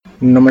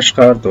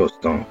नमस्कार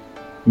दोस्तों,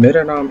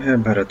 मेरा नाम है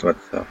Bharat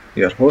वत्सा,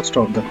 your host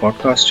of the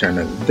podcast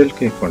channel दिल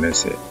के कोने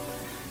से।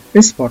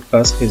 इस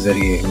पॉडकास्ट के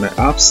जरिए मैं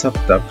आप सब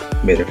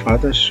तक मेरे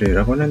फादर श्री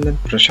रघुनंदन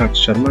प्रसाद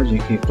शर्मा जी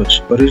की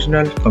कुछ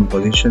original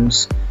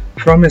compositions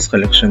from his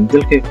collection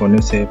दिल के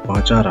कोने से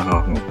पहुंचा रहा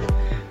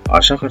हूं।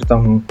 आशा करता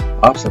हूं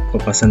आप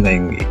सबको पसंद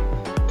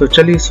आएंगी। तो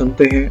चलिए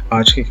सुनते हैं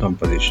आज की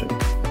कंपोजिशन।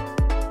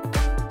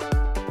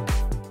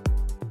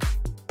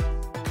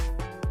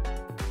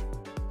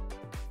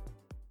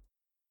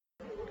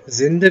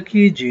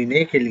 जिंदगी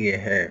जीने के लिए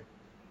है,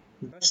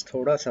 बस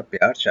थोड़ा सा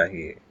प्यार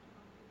चाहिए।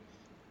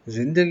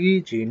 जिंदगी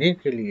जीने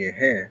के लिए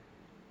है,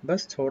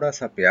 बस थोड़ा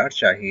सा प्यार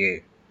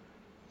चाहिए।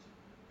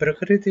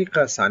 प्रकृति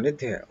का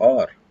सानिध्य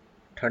और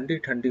ठंडी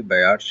ठंडी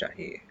बयार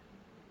चाहिए।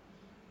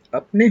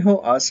 अपने हो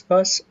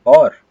आसपास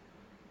और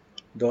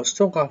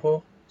दोस्तों का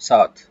हो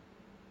साथ।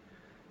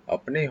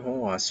 अपने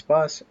हो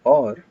आसपास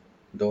और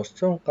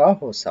दोस्तों का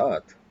हो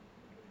साथ।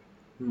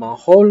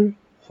 माहौल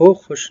हो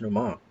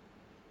खुशनुमा।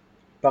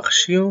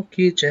 पक्षियों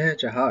की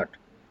चहचहाट।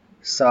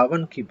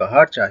 सावन की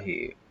बहार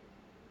चाहिए।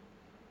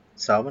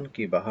 सावन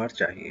की बहार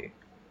चाहिए।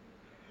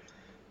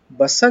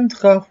 बसंत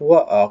का हुआ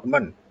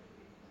आगमन,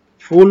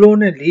 फूलों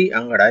ने ली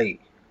अंगड़ाई।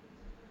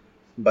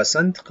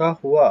 बसंत का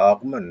हुआ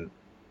आगमन,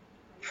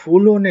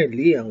 फूलों ने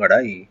ली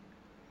अंगड़ाई।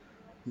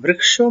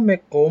 वृक्षों में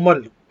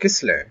कोमल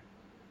किस्लें,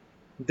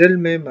 दिल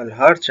में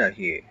मल्हार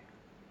चाहिए।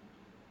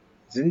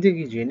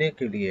 जिंदगी जीने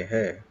के लिए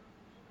है,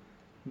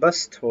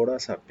 बस थोड़ा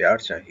सा प्यार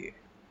चाहिए।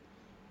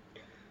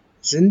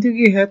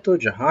 जिंदगी है तो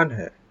जहान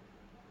है,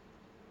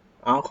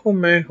 आंखों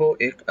में हो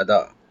एक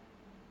अदा।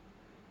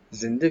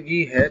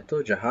 जिंदगी है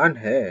तो जहान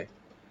है,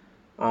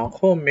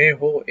 आंखों में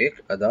हो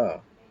एक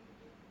अदा।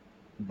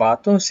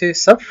 बातों से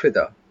सब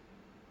फिदा,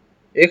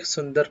 एक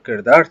सुंदर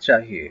किरदार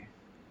चाहिए।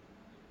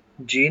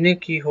 जीने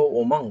की हो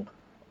उमंग,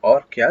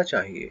 और क्या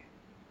चाहिए।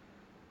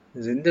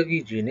 जिंदगी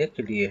जीने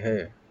के लिए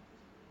है,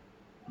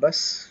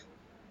 बस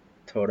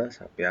थोड़ा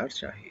सा प्यार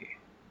चाहिए।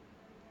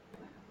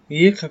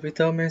 ये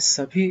कविता मैं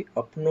सभी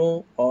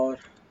अपनों और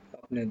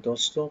अपने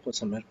दोस्तों को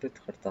समर्पित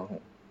करता हूँ।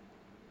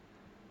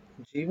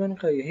 जीवन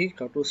का यही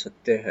कटु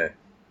सत्य है,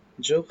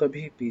 जो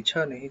कभी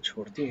पीछा नहीं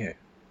छोड़ती हैं।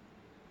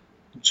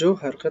 जो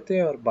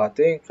हरकतें और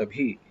बातें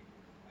कभी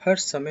हर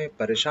समय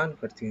परेशान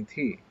करती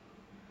थी,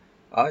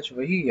 आज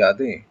वही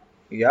यादें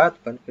याद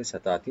बन के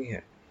सताती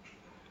हैं।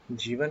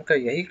 जीवन का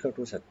यही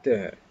कटु सत्य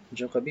है,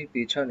 जो कभी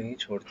पीछा नहीं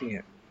छोड़ती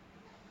हैं।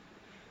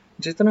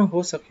 जितना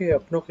हो सके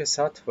अपनों के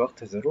साथ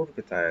वक्त जरूर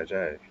बिताया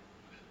जाए,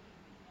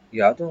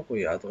 यादों को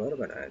यादगार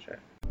बनाया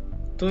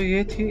जाए। तो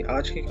ये थी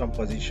आज की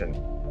कंपोजिशन।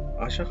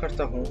 आशा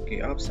करता हूँ कि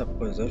आप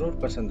सबको ज़रूर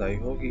पसंद आई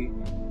होगी।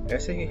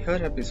 ऐसे ही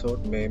हर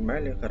एपिसोड में मैं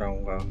लेकर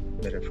आऊँगा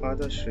मेरे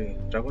फादर श्री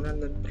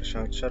रघुनंदन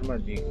प्रसाद शर्मा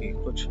जी की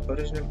कुछ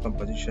original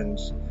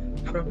compositions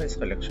from his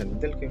collection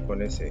दिल के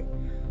कोने से,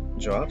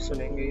 जो आप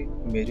सुनेंगे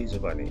मेरी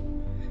जुबानी।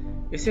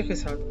 इसी के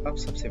साथ आप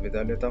सबसे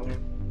विदा लेता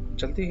हूँ।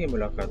 जल्दी ही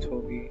मुलाकात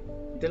होगी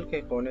दिल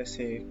के कोने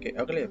से के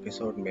अगले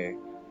एपिसोड में।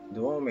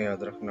 दुआओं में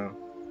याद रखना।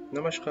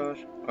 नमस्कार,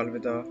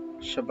 अलविदा,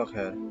 शब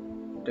खैर,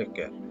 टेक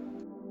केयर।